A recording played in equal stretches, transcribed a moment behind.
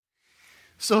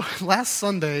So last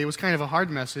Sunday, it was kind of a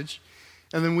hard message,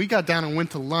 and then we got down and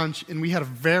went to lunch, and we had a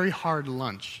very hard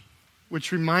lunch,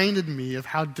 which reminded me of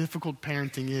how difficult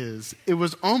parenting is. It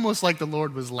was almost like the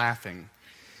Lord was laughing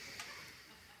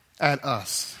at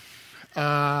us.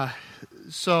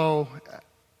 So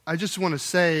I just want to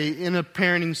say, in a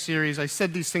parenting series, I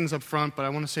said these things up front, but I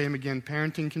want to say them again.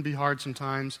 Parenting can be hard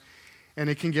sometimes, and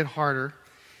it can get harder.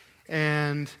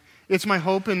 And it's my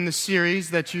hope in this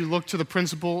series that you look to the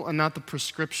principle and not the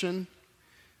prescription.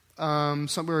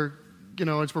 We're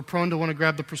prone to want to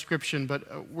grab the prescription,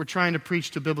 but we're trying to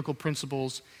preach to biblical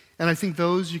principles. And I think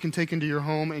those you can take into your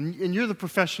home, and you're the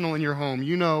professional in your home.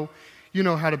 You know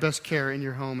how to best care in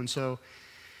your home. And so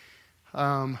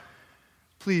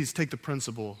please take the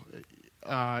principle.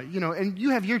 And you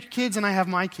have your kids and I have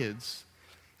my kids.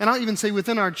 And I'll even say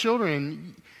within our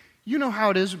children, you know how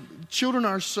it is. Children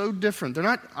are so different. They're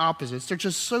not opposites. They're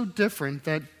just so different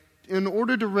that in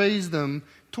order to raise them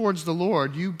towards the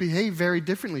Lord, you behave very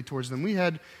differently towards them. We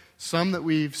had some that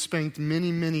we've spanked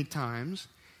many, many times,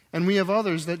 and we have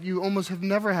others that you almost have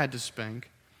never had to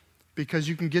spank because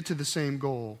you can get to the same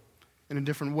goal in a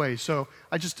different way. So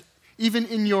even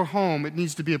in your home, it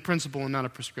needs to be a principle and not a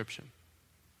prescription.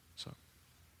 So,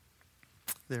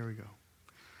 there we go.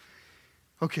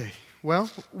 Okay, well,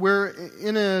 we're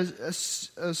in a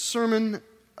sermon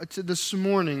this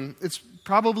morning. It's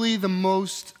probably the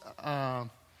most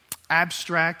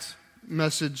abstract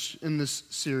message in this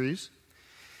series.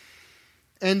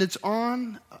 And it's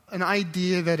on an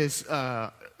idea that is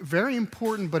very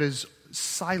important but is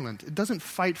silent. It doesn't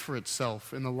fight for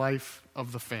itself in the life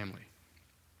of the family.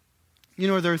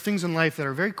 There are things in life that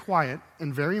are very quiet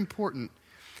and very important,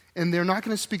 and they're not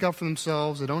going to speak up for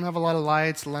themselves. They don't have a lot of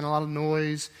lights, not a lot of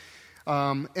noise,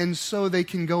 and so they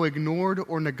can go ignored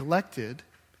or neglected,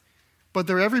 but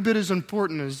they're every bit as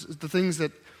important as the things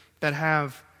that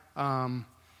have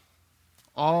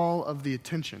all of the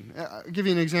attention. I'll give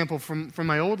you an example from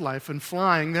my old life. In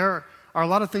flying, there are a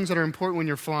lot of things that are important when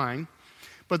you're flying,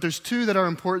 but there's two that are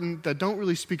important that don't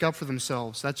really speak up for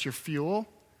themselves. That's your fuel,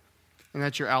 and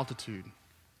that's your altitude.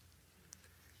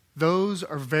 Those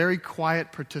are very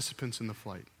quiet participants in the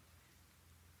flight.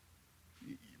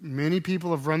 Many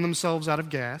people have run themselves out of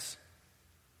gas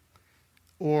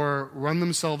or run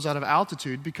themselves out of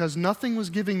altitude because nothing was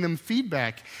giving them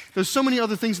feedback. There's so many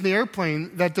other things in the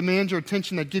airplane that demand your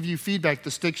attention, that give you feedback.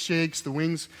 The stick shakes, the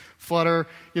wings flutter,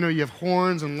 you have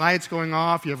horns and lights going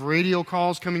off, you have radio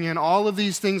calls coming in. All of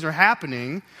these things are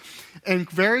happening, and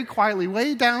very quietly,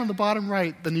 way down in the bottom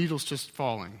right, the needle's just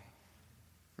falling,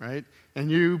 right? And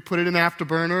you put it in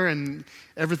afterburner, and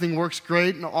everything works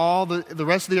great, and all the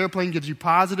rest of the airplane gives you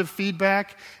positive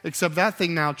feedback, except that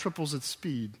thing now triples its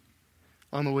speed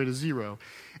on the way to zero.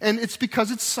 And it's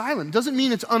because it's silent. It doesn't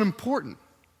mean it's unimportant.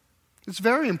 It's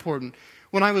very important.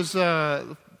 When I was,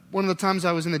 one of the times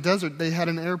I was in the desert, they had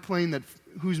an airplane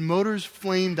whose motors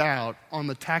flamed out on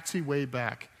the taxiway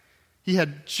back. He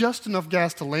had just enough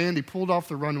gas to land. He pulled off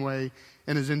the runway,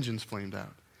 and his engines flamed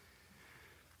out.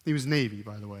 He was Navy,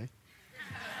 by the way,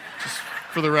 just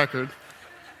for the record.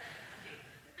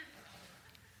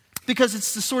 Because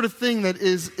it's the sort of thing that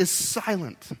is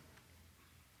silent.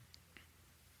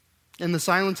 And the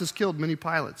silence has killed many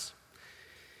pilots.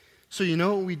 So you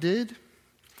know what we did?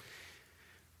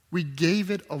 We gave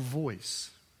it a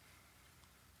voice.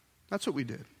 That's what we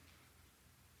did.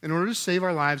 In order to save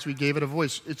our lives, we gave it a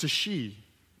voice. It's a she,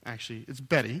 actually. It's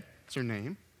Betty. It's her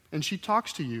name. And she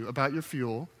talks to you about your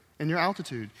fuel and your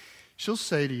altitude. She'll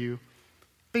say to you,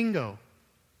 bingo,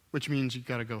 which means you've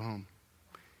got to go home.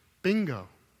 Bingo.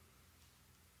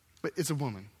 But it's a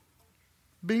woman.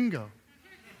 Bingo.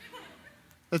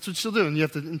 That's what she'll do. And you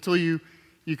have to, until you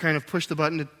kind of push the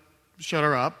button to shut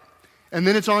her up. And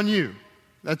then it's on you.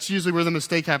 That's usually where the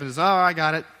mistake happens. Oh, I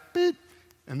got it. Beep.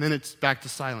 And then it's back to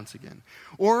silence again.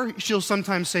 Or she'll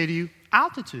sometimes say to you,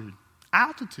 altitude,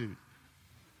 altitude.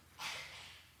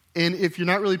 And if you're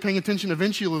not really paying attention,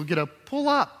 eventually you'll get a pull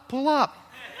up.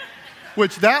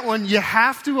 Which that one you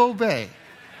have to obey.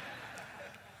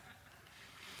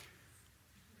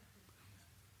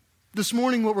 This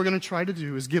morning what we're going to try to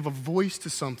do is give a voice to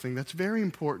something that's very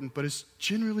important, but is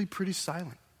generally pretty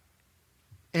silent.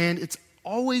 And it's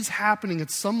always happening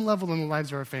at some level in the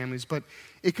lives of our families, but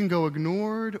it can go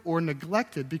ignored or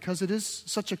neglected because it is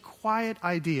such a quiet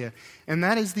idea, and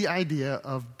that is the idea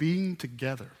of being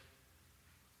together.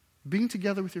 Being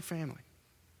together with your family.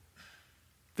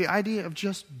 The idea of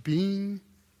just being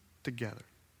together.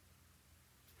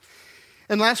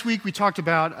 And last week we talked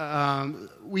about,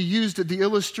 we used the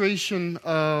illustration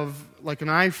of like an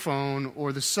iPhone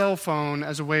or the cell phone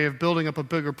as a way of building up a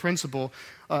bigger principle.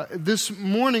 This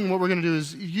morning what we're going to do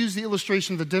is use the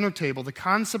illustration of the dinner table, the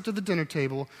concept of the dinner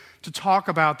table, to talk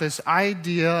about this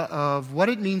idea of what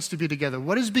it means to be together,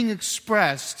 what is being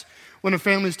expressed when a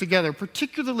family is together,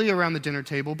 particularly around the dinner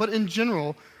table, but in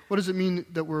general, what does it mean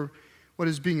that what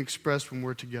is being expressed when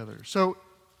we're together? So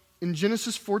in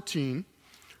Genesis 14,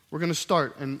 we're going to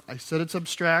start, and I said it's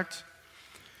abstract.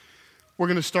 We're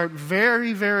going to start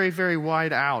very, very, very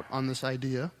wide out on this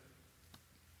idea,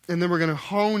 and then we're going to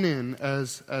hone in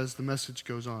as the message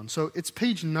goes on. So it's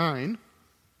page 9,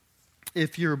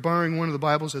 if you're borrowing one of the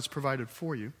Bibles that's provided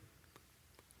for you.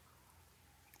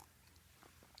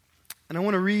 And I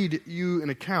want to read you an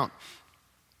account.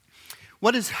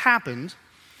 What has happened,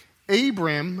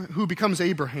 Abram, who becomes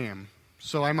Abraham,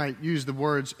 so I might use the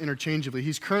words interchangeably.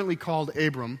 He's currently called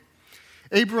Abram.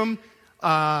 Abram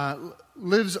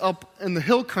lives up in the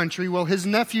hill country. Well, his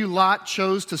nephew Lot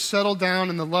chose to settle down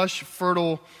in the lush,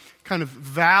 fertile kind of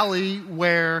valley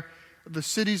where the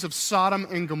cities of Sodom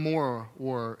and Gomorrah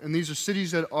were. And these are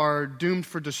cities that are doomed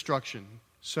for destruction.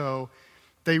 So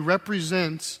they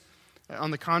represent, on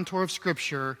the contour of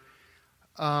Scripture,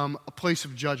 a place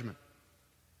of judgment.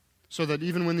 So that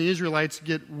even when the Israelites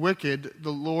get wicked,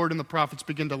 the Lord and the prophets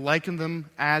begin to liken them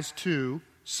as to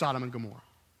Sodom and Gomorrah.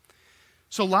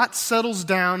 So Lot settles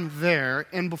down there,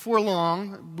 and before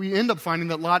long, we end up finding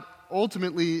that Lot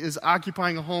ultimately is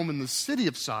occupying a home in the city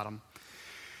of Sodom.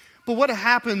 But what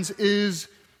happens is,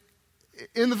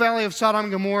 in the valley of Sodom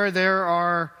and Gomorrah, there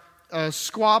are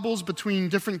squabbles between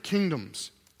different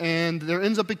kingdoms. And there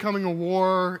ends up becoming a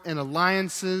war and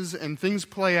alliances, and things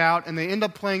play out, and they end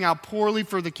up playing out poorly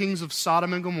for the kings of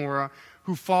Sodom and Gomorrah,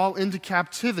 who fall into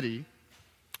captivity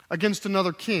against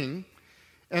another king.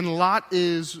 And Lot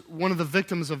is one of the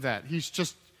victims of that.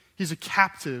 He's a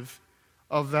captive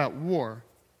of that war.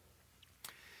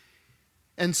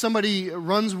 And somebody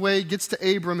runs away, gets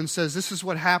to Abram and says, this is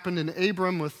what happened. And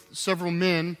Abram, with several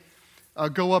men,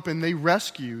 go up and they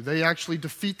rescue. They actually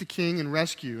defeat the king and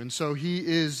rescue. And so he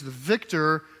is the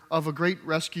victor of a great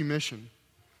rescue mission.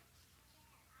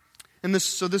 And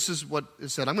this is what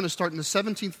is said. I'm going to start in the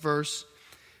 17th verse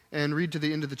and read to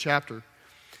the end of the chapter.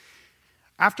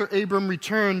 After Abram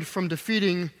returned from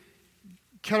defeating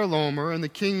Chedorlaomer and the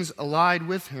kings allied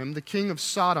with him, the king of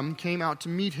Sodom came out to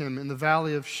meet him in the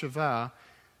valley of Shaveh,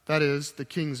 that is, the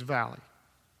king's valley.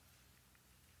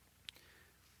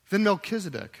 Then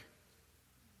Melchizedek,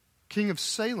 king of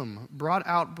Salem, brought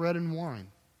out bread and wine.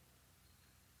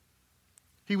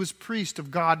 He was priest of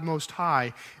God Most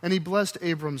High, and he blessed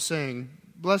Abram, saying,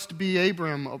 Blessed be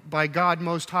Abram by God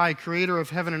Most High, creator of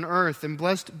heaven and earth, and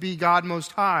blessed be God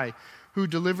Most High, who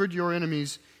delivered your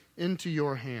enemies into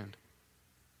your hand.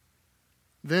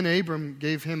 Then Abram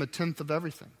gave him 1/10 of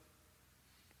everything.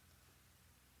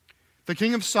 The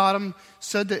king of Sodom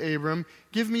said to Abram,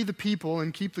 Give me the people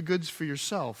and keep the goods for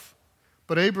yourself.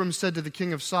 But Abram said to the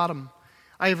king of Sodom,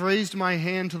 I have raised my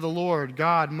hand to the Lord,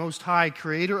 God Most High,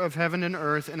 creator of heaven and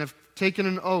earth, and have taken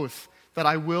an oath that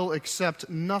I will accept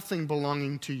nothing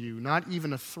belonging to you, not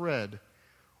even a thread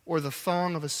or the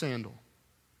thong of a sandal,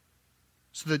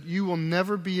 so that you will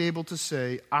never be able to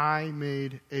say, I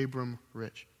made Abram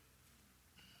rich.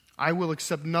 I will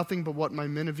accept nothing but what my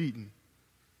men have eaten,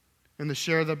 and the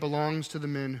share that belongs to the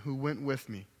men who went with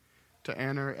me to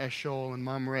Aner, Eshcol, and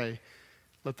Mamre.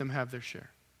 Let them have their share.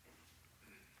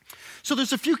 So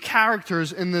there's a few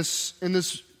characters in this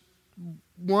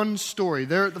one story.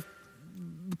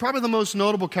 Probably the most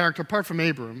notable character, apart from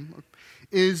Abram,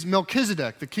 is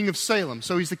Melchizedek, the king of Salem.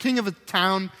 So he's the king of a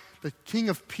town, the king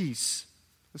of peace.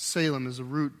 Salem is a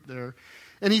root there.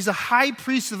 And he's a high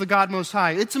priest of the God Most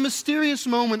High. It's a mysterious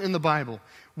moment in the Bible.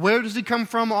 Where does he come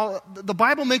from? The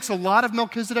Bible makes a lot of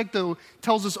Melchizedek, though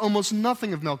tells us almost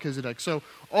nothing of Melchizedek. So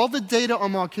all the data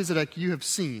on Melchizedek you have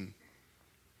seen.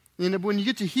 And when you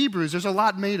get to Hebrews, there's a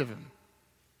lot made of him.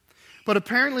 But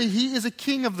apparently he is a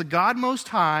king of the God Most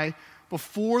High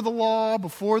before the law,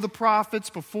 before the prophets,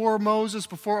 before Moses,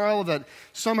 before all of that.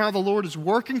 Somehow the Lord is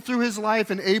working through his life,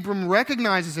 and Abram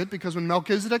recognizes it, because when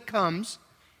Melchizedek comes,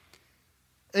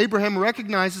 Abraham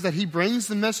recognizes that he brings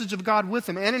the message of God with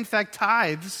him, and in fact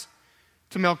tithes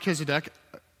to Melchizedek.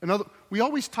 We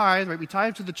always tithe, right? We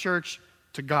tithe to the church,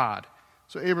 to God.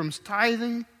 So Abram's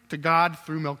tithing to God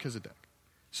through Melchizedek,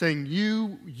 saying,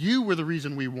 you were the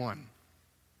reason we won,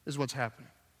 is what's happening.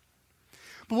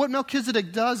 But what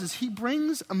Melchizedek does is he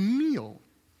brings a meal.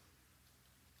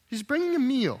 He's bringing a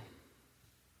meal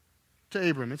to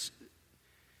Abram. It's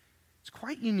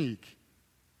quite unique.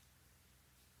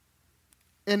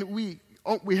 And we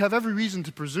we have every reason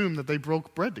to presume that they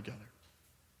broke bread together.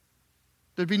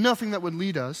 There'd be nothing that would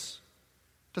lead us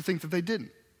to think that they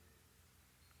didn't.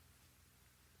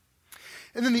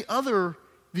 And then the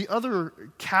other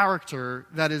character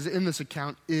that is in this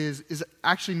account is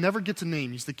actually never gets a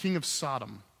name. He's the king of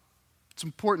Sodom. It's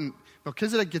important.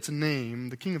 Melchizedek gets a name.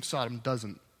 The king of Sodom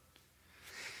doesn't.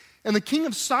 And the king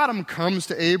of Sodom comes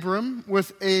to Abram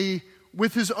with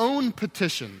his own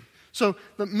petition. So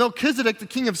Melchizedek, the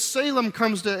king of Salem,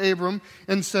 comes to Abram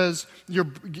and says,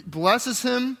 blesses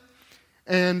him,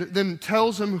 and then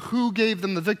tells him who gave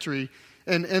them the victory.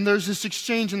 And there's this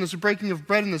exchange and this breaking of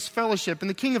bread and this fellowship. And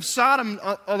the king of Sodom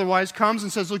otherwise comes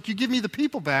and says, look, you give me the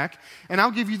people back, and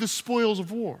I'll give you the spoils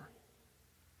of war.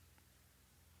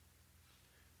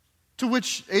 To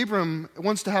which Abram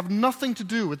wants to have nothing to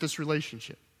do with this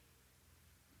relationship.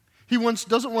 He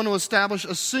doesn't want to establish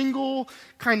a single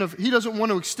he doesn't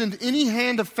want to extend any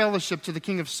hand of fellowship to the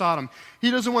king of Sodom.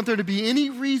 He doesn't want there to be any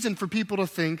reason for people to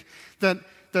think that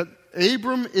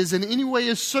Abram is in any way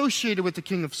associated with the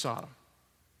king of Sodom.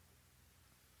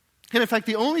 And in fact,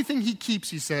 the only thing he keeps,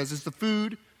 he says, is the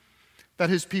food that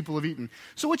his people have eaten.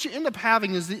 So what you end up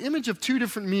having is the image of two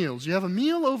different meals. You have a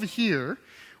meal over here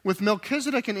with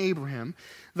Melchizedek and Abraham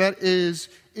that is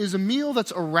a meal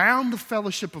that's around the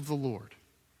fellowship of the Lord.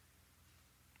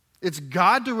 It's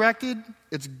God-directed,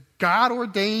 it's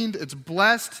God-ordained, it's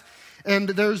blessed, and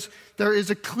there is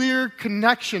a clear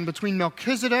connection between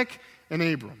Melchizedek and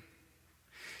Abram.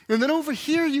 And then over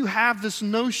here you have this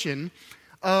notion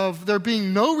of there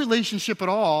being no relationship at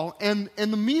all, and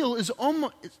the meal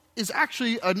is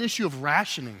actually an issue of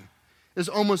rationing, is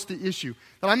almost the issue.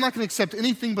 That I'm not going to accept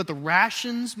anything but the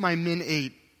rations my men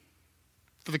ate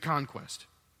for the conquest.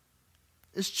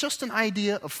 It's just an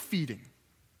idea of feeding.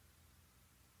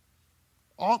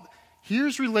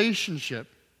 Here's relationship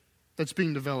that's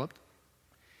being developed,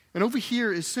 and over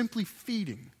here is simply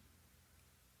feeding.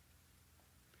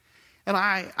 And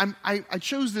I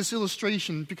chose this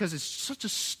illustration because it's such a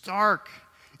stark,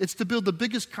 it's to build the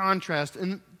biggest contrast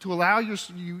and to allow you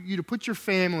to put your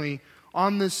family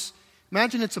on this,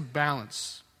 imagine it's a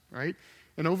balance, right?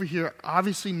 And over here,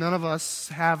 obviously none of us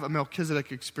have a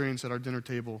Melchizedek experience at our dinner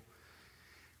table.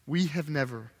 We have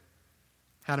never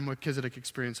had a Melchizedek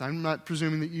experience. I'm not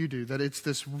presuming that you do, that it's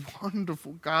this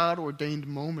wonderful God-ordained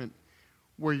moment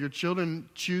where your children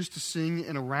choose to sing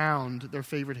in a round their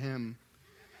favorite hymn.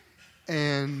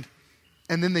 And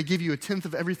then they give you a tenth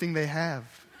of everything they have.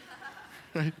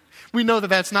 Right? We know that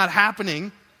that's not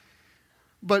happening,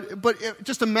 but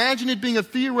just imagine it being a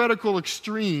theoretical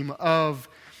extreme of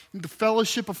the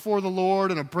fellowship before the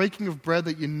Lord and a breaking of bread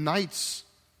that unites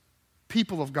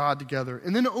people of God together.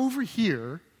 And then over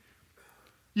here,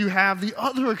 you have the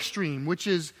other extreme, which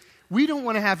is we don't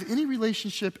want to have any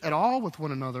relationship at all with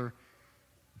one another.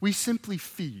 We simply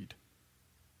feed.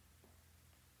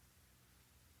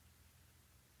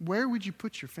 Where would you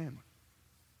put your family?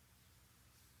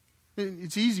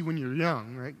 It's easy when you're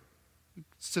young, right? It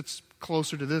sits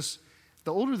closer to this.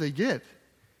 The older they get,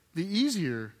 the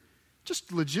easier, just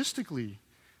logistically,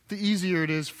 the easier it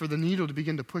is for the needle to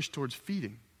begin to push towards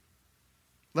feeding.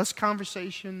 Less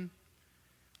conversation,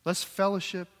 less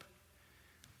fellowship,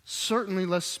 certainly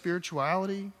less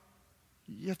spirituality.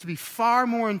 You have to be far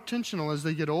more intentional as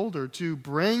they get older to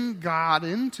bring God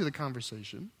into the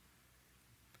conversation,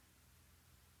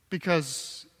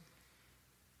 because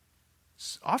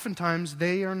oftentimes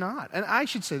they are not. And I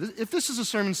should say, if this is a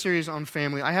sermon series on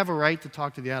family, I have a right to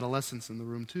talk to the adolescents in the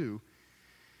room too.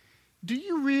 Do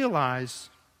you realize,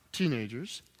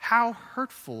 teenagers, how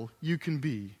hurtful you can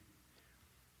be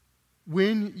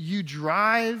when you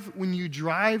drive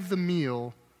the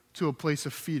meal to a place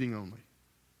of feeding only?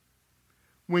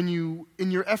 When you,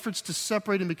 in your efforts to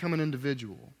separate and become an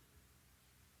individual,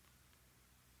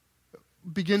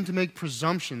 begin to make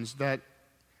presumptions that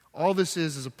all this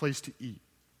is a place to eat.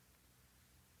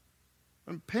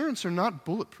 And parents are not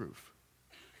bulletproof.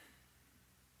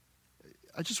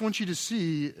 I just want you to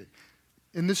see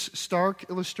in this stark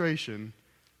illustration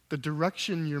the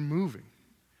direction you're moving.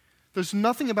 There's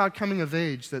nothing about coming of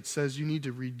age that says you need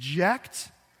to reject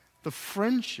the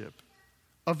friendship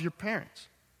of your parents.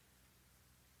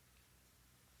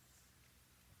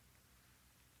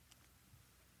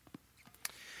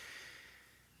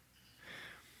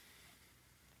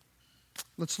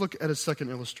 Let's look at a second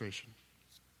illustration.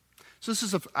 So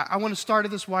I want to start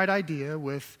at this wide idea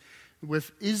with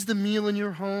is the meal in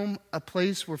your home a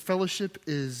place where fellowship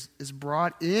is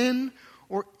brought in,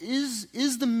 or is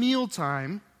the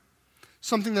mealtime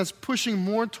something that's pushing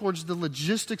more towards the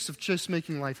logistics of just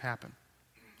making life happen?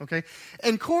 Okay?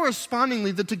 And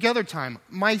correspondingly, the together time,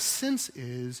 my sense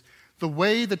is the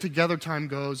way the together time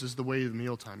goes is the way the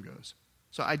meal time goes.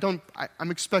 So I'm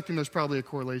expecting there's probably a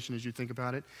correlation as you think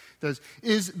about it.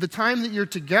 Is the time that you're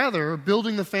together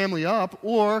building the family up,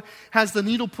 or has the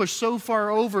needle pushed so far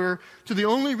over to the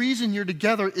only reason you're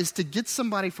together is to get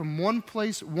somebody from one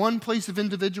place of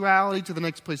individuality to the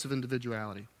next place of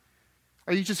individuality?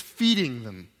 Are you just feeding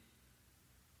them?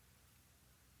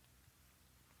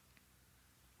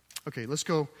 Okay, let's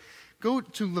go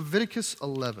to Leviticus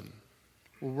 11.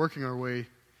 We're working our way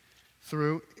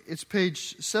through. It's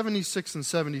page 76 and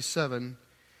 77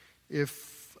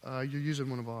 if you're using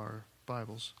one of our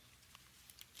Bibles.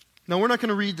 Now, we're not going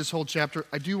to read this whole chapter.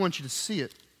 I do want you to see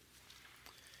it.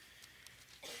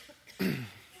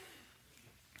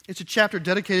 It's a chapter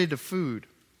dedicated to food.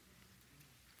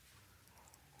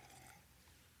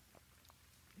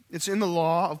 It's in the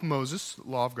law of Moses, the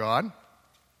law of God.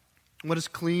 What is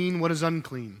clean, what is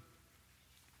unclean.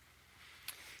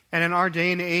 And in our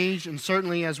day and age, and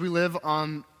certainly as we live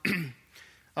on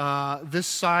this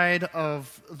side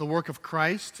of the work of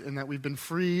Christ, and that we've been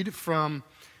freed from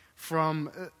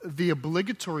the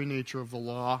obligatory nature of the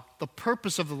law, the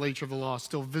purpose of the nature of the law is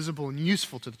still visible and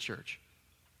useful to the church.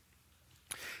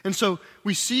 And so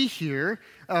we see here,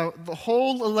 the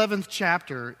whole 11th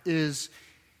chapter is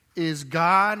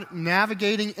God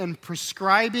navigating and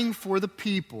prescribing for the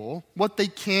people what they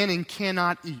can and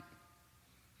cannot eat.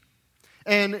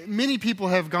 And many people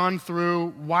have gone through,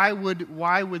 why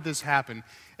would this happen?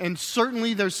 And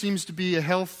certainly there seems to be a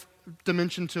health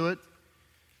dimension to it.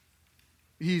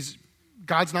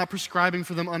 God's not prescribing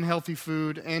for them unhealthy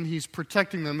food, and He's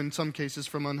protecting them in some cases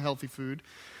from unhealthy food.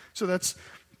 So that's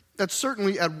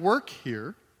certainly at work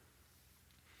here.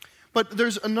 But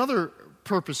there's another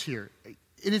purpose here.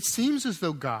 And it seems as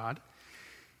though God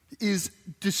is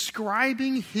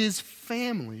describing His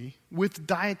family with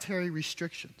dietary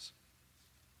restrictions.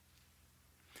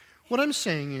 What I'm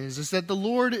saying is that the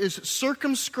Lord is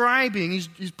circumscribing,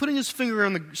 He's putting His finger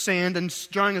on the sand and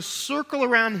drawing a circle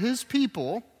around His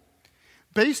people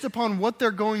based upon what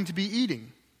they're going to be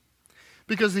eating.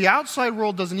 Because the outside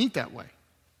world doesn't eat that way.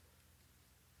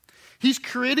 He's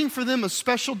creating for them a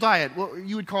special diet, what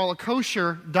you would call a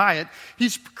kosher diet.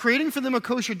 He's creating for them a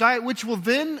kosher diet, which will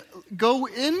then go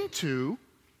into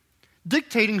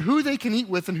dictating who they can eat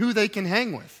with and who they can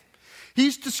hang with.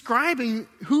 He's describing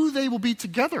who they will be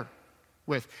together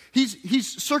with.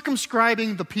 He's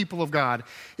circumscribing the people of God.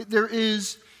 There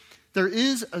is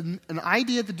an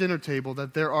idea at the dinner table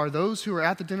that there are those who are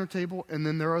at the dinner table, and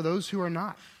then there are those who are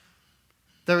not.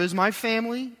 There is my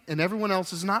family, and everyone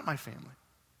else is not my family.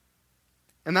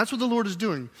 And that's what the Lord is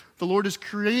doing. The Lord is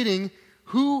creating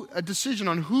a decision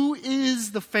on who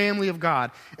is the family of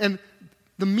God. And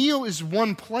the meal is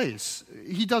one place.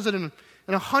 He does it in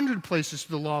 100 places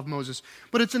through the law of Moses.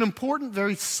 But it's an important,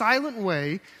 very silent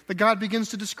way that God begins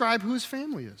to describe who His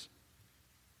family is.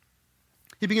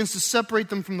 He begins to separate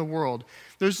them from the world.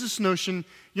 There's this notion,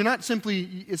 you're not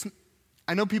simply,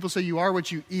 I know people say you are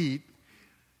what you eat.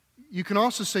 You can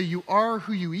also say you are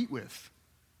who you eat with.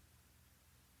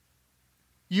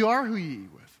 You are who you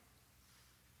eat with.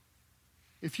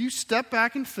 If you step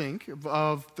back and think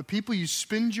of the people you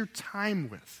spend your time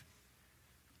with,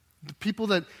 the people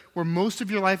where most of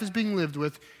your life is being lived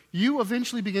with, you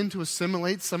eventually begin to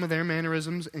assimilate some of their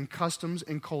mannerisms and customs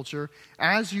and culture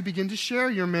as you begin to share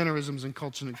your mannerisms and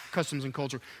customs and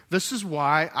culture. This is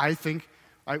why I think,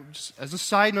 as a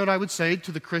side note, I would say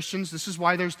to the Christians, this is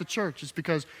why there's the church. It's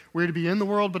because we're to be in the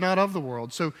world but not of the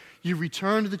world. So you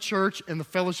return to the church and the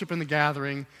fellowship and the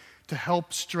gathering to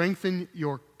help strengthen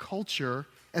your culture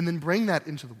and then bring that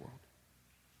into the world.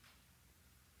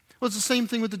 Well, it's the same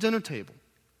thing with the dinner table.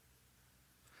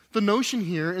 The notion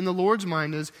here in the Lord's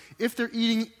mind is if they're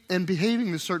eating and behaving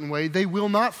in a certain way, they will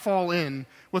not fall in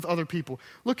with other people.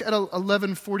 Look at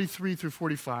 11:43 through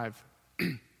 45.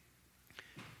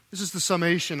 This is the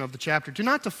summation of the chapter. Do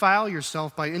not defile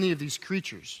yourself by any of these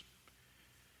creatures.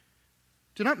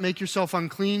 Do not make yourself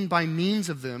unclean by means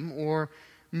of them or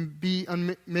be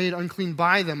made unclean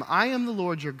by them. I am the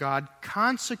Lord your God.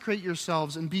 Consecrate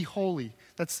yourselves and be holy.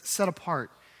 That's set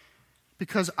apart.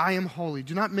 Because I am holy.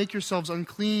 Do not make yourselves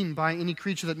unclean by any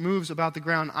creature that moves about the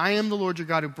ground. I am the Lord your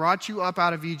God who brought you up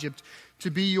out of Egypt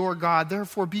to be your God.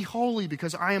 Therefore be holy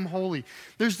because I am holy.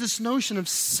 There's this notion of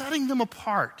setting them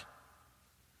apart.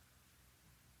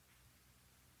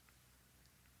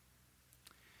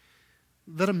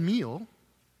 That a meal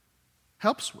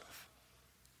helps with.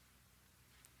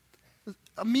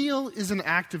 A meal is an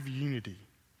act of unity.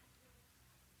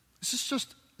 This is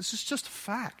just a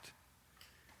fact.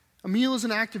 A meal is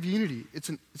an act of unity. It's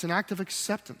an act of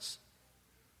acceptance.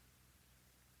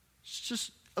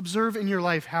 Just observe in your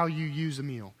life how you use a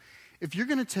meal. If you're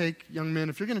going to take, young men,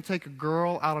 if you're going to take a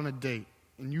girl out on a date,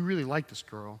 and you really like this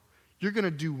girl, you're going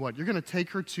to do what? You're going to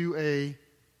take her to a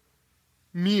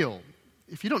meal.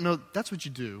 If you don't know, that's what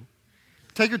you do.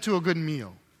 Take her to a good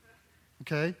meal,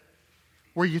 okay?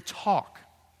 Where you talk.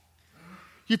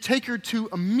 You take her to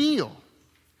a meal.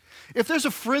 If there's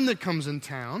a friend that comes in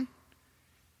town,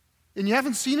 and you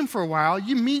haven't seen him for a while,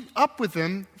 you meet up with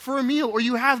them for a meal, or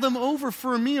you have them over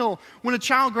for a meal. When a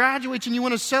child graduates and you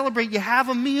want to celebrate, you have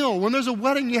a meal. When there's a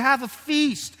wedding, you have a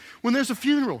feast. When there's a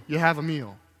funeral, you have a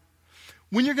meal.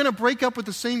 When you're going to break up with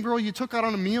the same girl you took out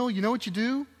on a meal, you know what you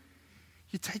do?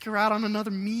 You take her out on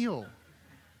another meal.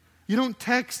 You don't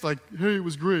text like, hey, it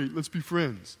was great, let's be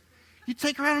friends. You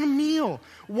take her out on a meal.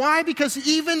 Why? Because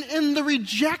even in the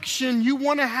rejection, you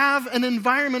want to have an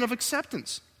environment of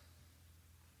acceptance.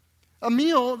 A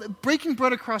meal, breaking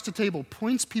bread across the table,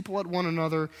 points people at one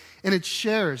another, and it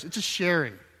shares. It's a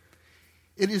sharing.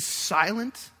 It is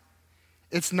silent.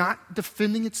 It's not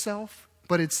defending itself,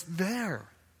 but it's there.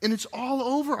 And it's all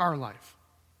over our life.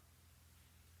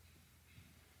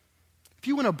 If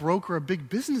you want to broker a big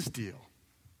business deal,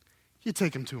 you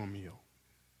take them to a meal.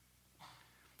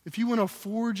 If you want to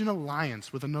forge an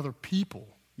alliance with another people,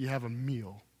 you have a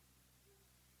meal.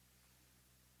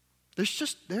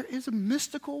 There is a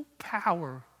mystical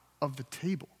power of the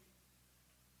table.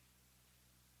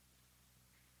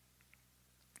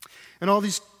 In all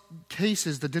these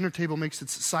cases, the dinner table makes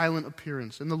its silent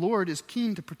appearance, and the Lord is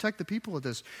keen to protect the people of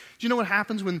this. Do you know what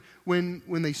happens when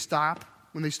they stop?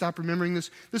 When they stop remembering this?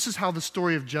 This is how the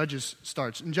story of Judges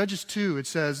starts. In Judges 2, it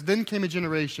says, "Then came a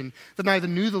generation that neither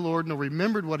knew the Lord nor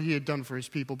remembered what he had done for his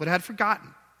people, but had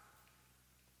forgotten,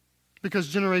 because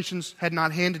generations had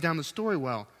not handed down the story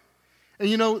well." And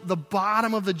you know, the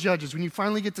bottom of the Judges, when you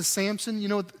finally get to Samson, you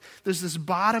know, there's this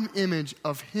bottom image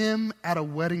of him at a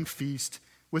wedding feast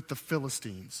with the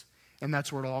Philistines. And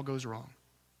that's where it all goes wrong.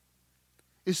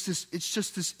 It's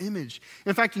just this image.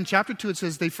 In fact, in chapter 2, it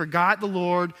says they forgot the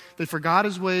Lord, they forgot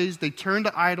his ways, they turned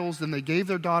to idols, then they gave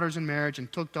their daughters in marriage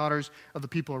and took daughters of the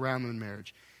people around them in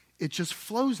marriage. It just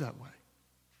flows that way.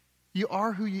 You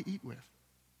are who you eat with.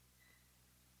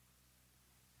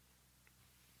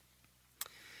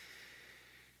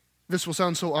 This will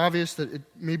sound so obvious that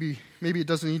maybe it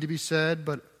doesn't need to be said,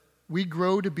 but we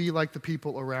grow to be like the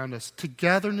people around us.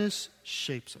 Togetherness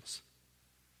shapes us.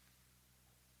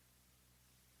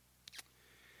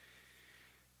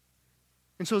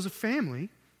 And so as a family,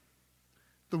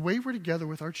 the way we're together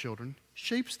with our children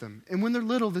shapes them. And when they're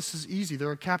little, this is easy.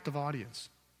 They're a captive audience.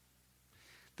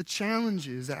 The challenge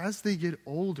is that as they get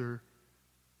older,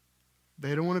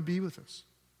 they don't want to be with us.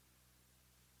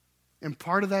 And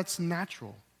part of that's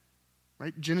natural.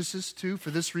 Right? Genesis 2,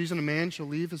 "For this reason a man shall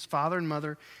leave his father and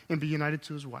mother and be united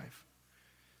to his wife."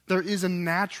 There's a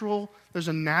natural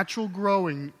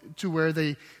growing to where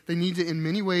they need to, in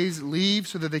many ways, leave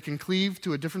so that they can cleave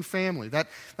to a different family.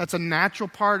 That's a natural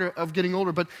part of getting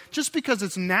older. But just because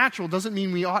it's natural doesn't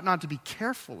mean we ought not to be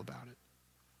careful about it.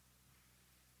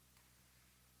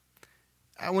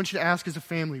 I want you to ask as a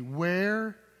family,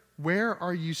 where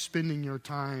are you spending your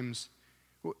times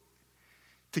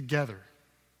together?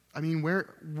 I mean,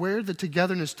 where the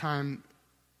togetherness time,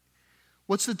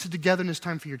 what's the togetherness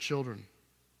time for your children?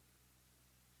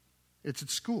 It's at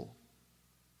school.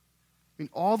 I mean,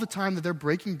 all the time that they're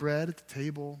breaking bread at the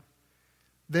table,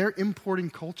 they're importing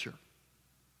culture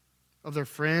of their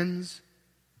friends.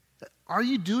 Are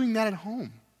you doing that at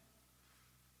home?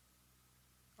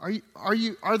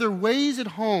 Are there ways at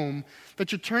home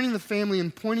that you're turning the family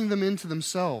and pointing them into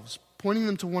themselves, pointing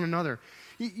them to one another?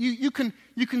 You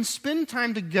can spend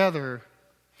time together.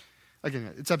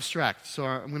 Again, it's abstract, so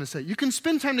I'm going to say you can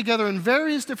spend time together in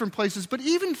various different places, but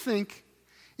even think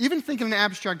in an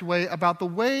abstract way about the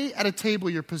way at a table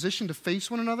you're positioned to face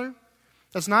one another.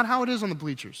 That's not how it is on the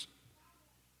bleachers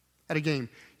at a game.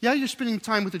 Yeah, you're spending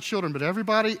time with the children, but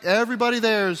everybody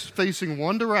there is facing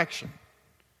one direction.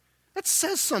 That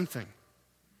says something.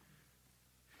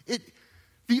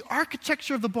 The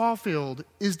architecture of the ball field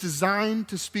is designed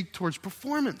to speak towards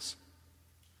performance.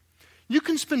 You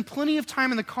can spend plenty of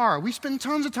time in the car. We spend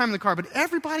tons of time in the car, but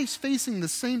everybody's facing the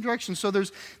same direction. So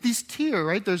there's these tiers,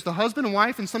 right? There's the husband and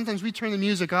wife, and sometimes we turn the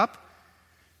music up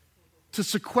to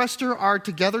sequester our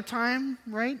together time,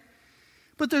 right?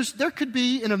 But there could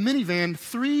be, in a minivan,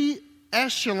 3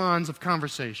 echelons of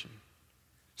conversation.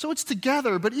 So it's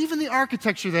together, but even the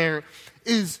architecture there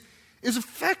is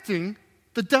affecting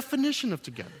the definition of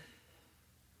together.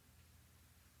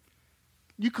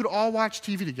 You could all watch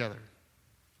TV together.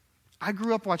 I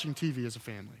grew up watching TV as a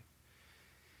family.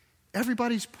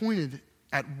 Everybody's pointed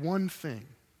at one thing.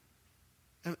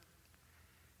 And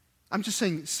I'm just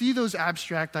saying, see those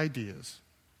abstract ideas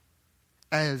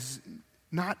as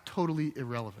not totally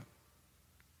irrelevant.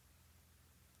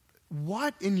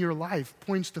 What in your life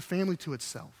points the family to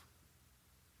itself?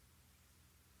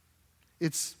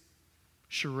 It's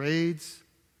charades,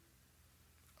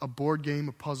 a board game,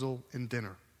 a puzzle, and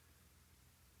dinner.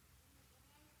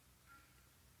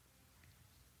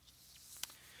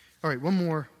 All right, one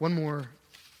more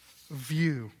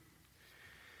view.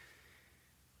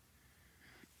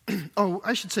 Oh,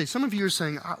 I should say, some of you are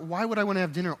saying, why would I want to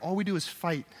have dinner? All we do is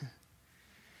fight.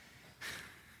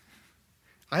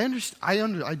 I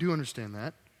do understand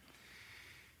that.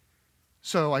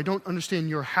 So I don't understand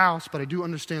your house, but I do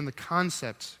understand the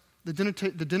concept. The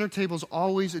dinner table is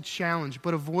always a challenge,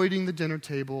 but avoiding the dinner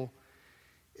table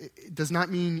it does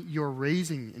not mean you're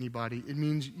raising anybody. It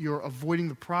means you're avoiding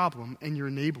the problem and you're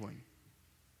enabling.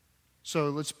 So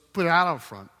let's put it out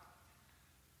front.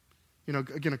 You know,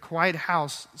 again, a quiet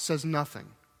house says nothing.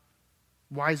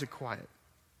 Why is it quiet?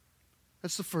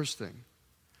 That's the first thing.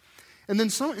 And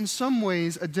then in some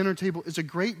ways, a dinner table is a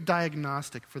great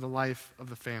diagnostic for the life of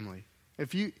the family.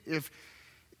 If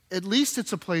at least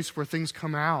it's a place where things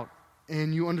come out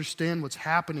and you understand what's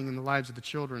happening in the lives of the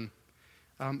children.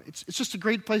 It's just a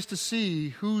great place to see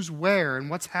who's where and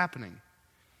what's happening,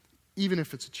 even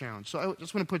if it's a challenge. So I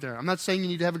just want to put there. I'm not saying you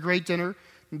need to have a great dinner.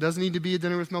 It doesn't need to be a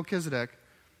dinner with Melchizedek,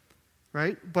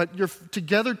 right? But your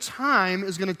together time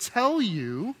is going to tell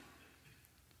you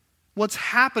what's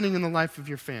happening in the life of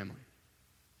your family.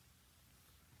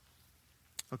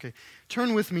 Okay,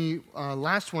 turn with me,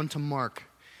 last one, to Mark.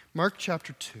 Mark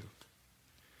chapter 2,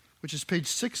 which is page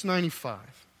 695.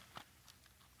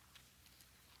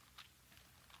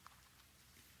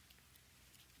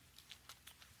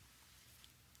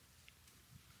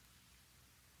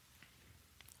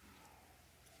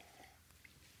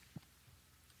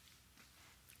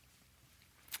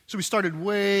 So we started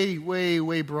way, way,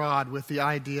 way broad with the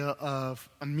idea of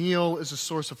a meal as a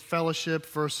source of fellowship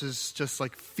versus just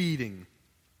like feeding.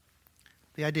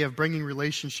 The idea of bringing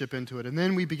relationship into it. And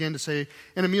then we began to say,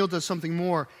 and a meal does something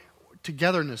more.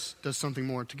 Togetherness does something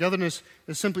more. Togetherness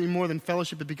is simply more than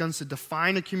fellowship. It begins to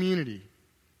define a community,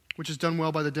 which is done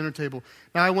well by the dinner table.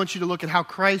 Now I want you to look at how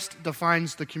Christ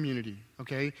defines the community,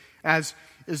 okay? As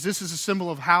this is a symbol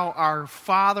of how our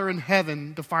Father in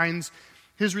heaven defines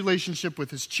his relationship with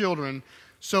his children,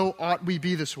 so ought we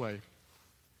be this way.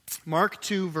 Mark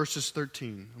 2, verses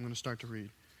 13. I'm going to start to read.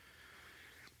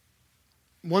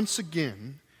 Once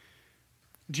again,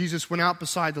 Jesus went out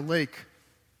beside the lake.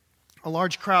 A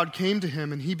large crowd came to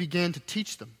him, and he began to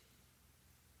teach them.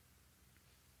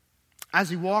 As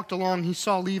he walked along, he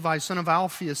saw Levi, son of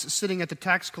Alphaeus, sitting at the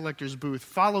tax collector's booth.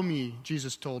 "Follow me,"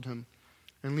 Jesus told him.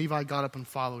 And Levi got up and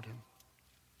followed him.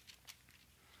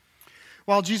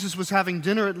 While Jesus was having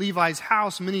dinner at Levi's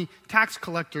house, many tax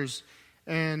collectors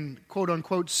and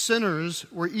quote-unquote sinners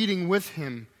were eating with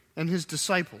him and his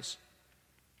disciples.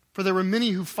 For there were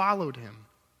many who followed him.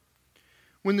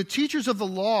 When the teachers of the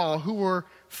law, who were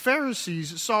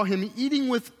Pharisees, saw him eating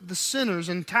with the sinners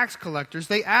and tax collectors,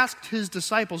 they asked his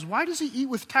disciples, "Why does he eat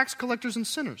with tax collectors and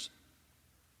sinners?"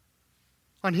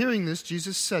 On hearing this,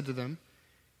 Jesus said to them,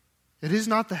 "It is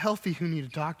not the healthy who need a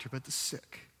doctor, but the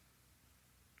sick.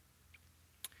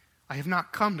 I have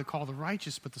not come to call the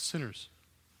righteous, but the sinners."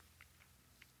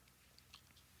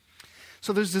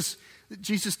 So there's this,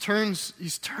 Jesus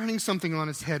he's turning something on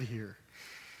its head here.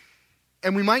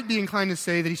 And we might be inclined to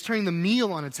say that he's turning the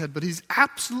meal on its head, but he's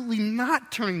absolutely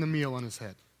not turning the meal on his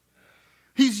head.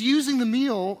 He's using the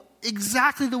meal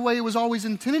exactly the way it was always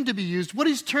intended to be used. What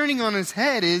he's turning on his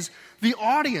head is the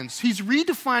audience. He's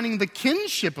redefining the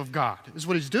kinship of God, is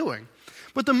what he's doing.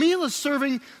 But the meal is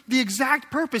serving the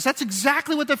exact purpose. That's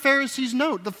exactly what the Pharisees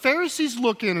note. The Pharisees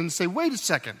look in and say, wait a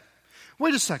second.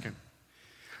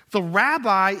 The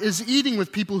rabbi is eating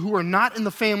with people who are not in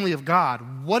the family of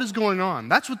God. What is going on?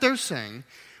 That's what they're saying.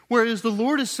 Whereas the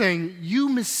Lord is saying, you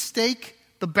mistake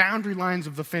the boundary lines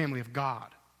of the family of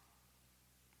God.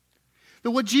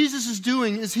 That what Jesus is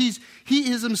doing is he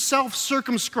is himself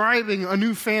circumscribing a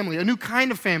new family, a new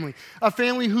kind of family, a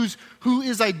family who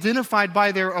is identified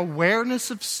by their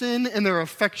awareness of sin and their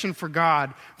affection for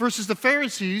God, versus the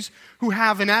Pharisees who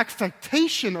have an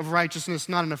affectation of righteousness,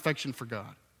 not an affection for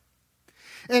God.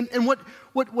 And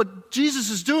what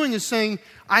Jesus is doing is saying,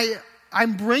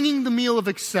 I'm bringing the meal of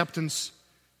acceptance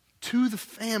to the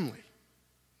family.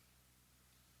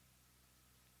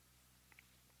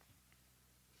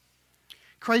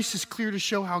 Christ is clear to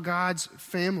show how God's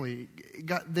family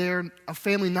they're a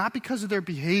family not because of their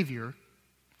behavior,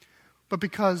 but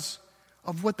because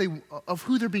of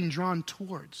who they're being drawn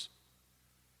towards.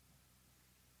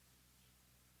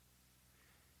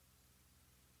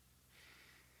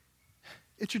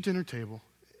 It's your dinner table.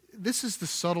 This is the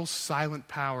subtle, silent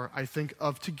power, I think,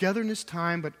 of togetherness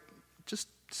time, but just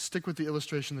stick with the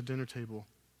illustration of the dinner table.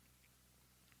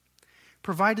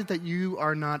 Provided that you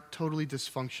are not totally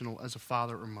dysfunctional as a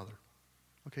father or mother,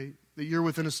 okay? That you're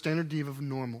within a standard deviation of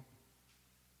normal.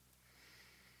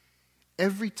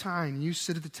 Every time you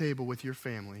sit at the table with your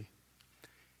family,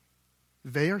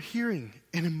 they are hearing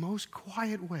in a most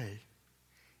quiet way,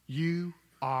 you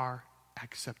are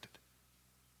accepted.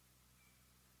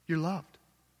 You're loved.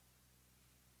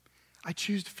 I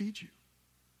choose to feed you.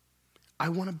 I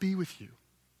want to be with you.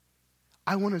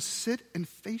 I want to sit and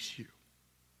face you.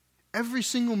 Every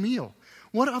single meal.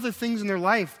 What other things in their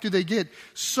life do they get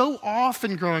so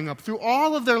often growing up through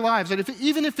all of their lives that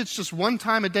even if it's just one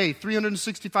time a day,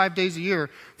 365 days a year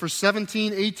for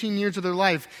 17, 18 years of their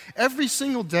life, every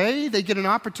single day they get an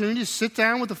opportunity to sit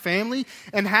down with a family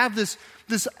and have this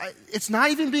it's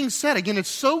not even being said. Again, it's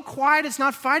so quiet, it's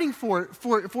not fighting for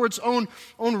its own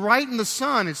right in the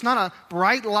sun. It's not a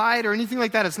bright light or anything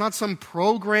like that. It's not some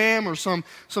program or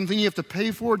something you have to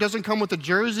pay for. It doesn't come with a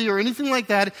jersey or anything like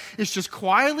that. It's just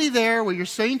quietly there where you're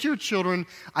saying to your children,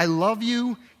 I love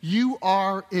you. You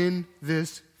are in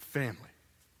this family.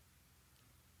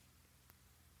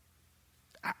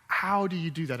 How do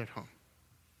you do that at home?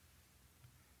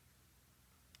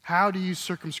 How do you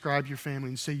circumscribe your family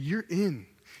and say, you're in?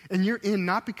 And you're in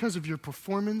not because of your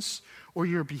performance or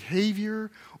your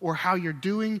behavior or how you're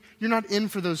doing. You're not in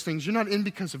for those things. You're not in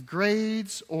because of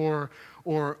grades or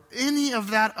any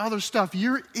of that other stuff.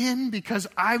 You're in because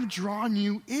I've drawn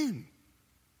you in.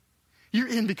 You're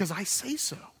in because I say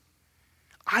so.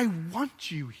 I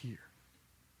want you here.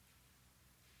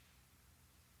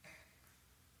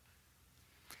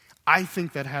 I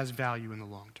think that has value in the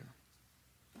long term.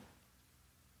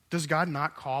 Does God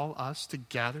not call us to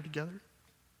gather together?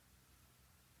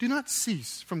 Do not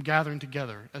cease from gathering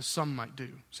together, as some might do,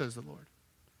 says the Lord.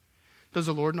 Does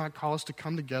the Lord not call us to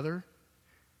come together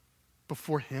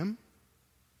before Him?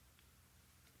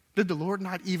 Did the Lord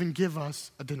not even give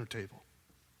us a dinner table?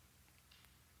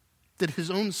 Did His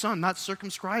own Son not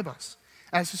circumscribe us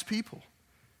as His people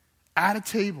at a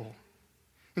table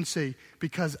and say,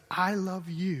 because I love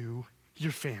you,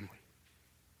 your family?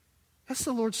 That's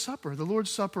the Lord's Supper. The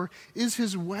Lord's Supper is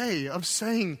His way of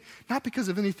saying, not because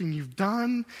of anything you've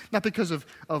done, not because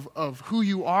of who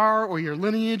you are or your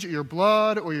lineage or your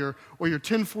blood or your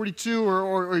 1042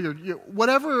 or your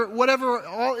whatever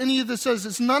all any of this says.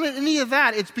 It's none of any of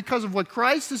that. It's because of what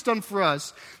Christ has done for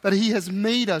us that He has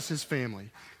made us His family.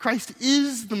 Christ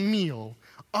is the meal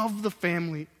of the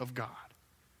family of God.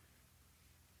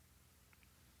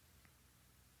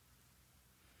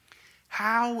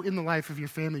 How in the life of your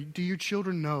family do your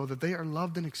children know that they are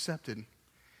loved and accepted?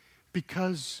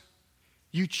 Because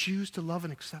you choose to love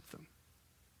and accept them.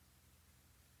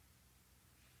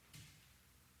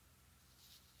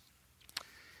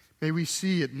 May we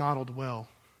see it modeled well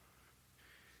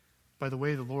by the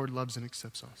way the Lord loves and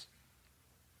accepts us.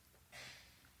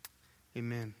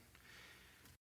 Amen.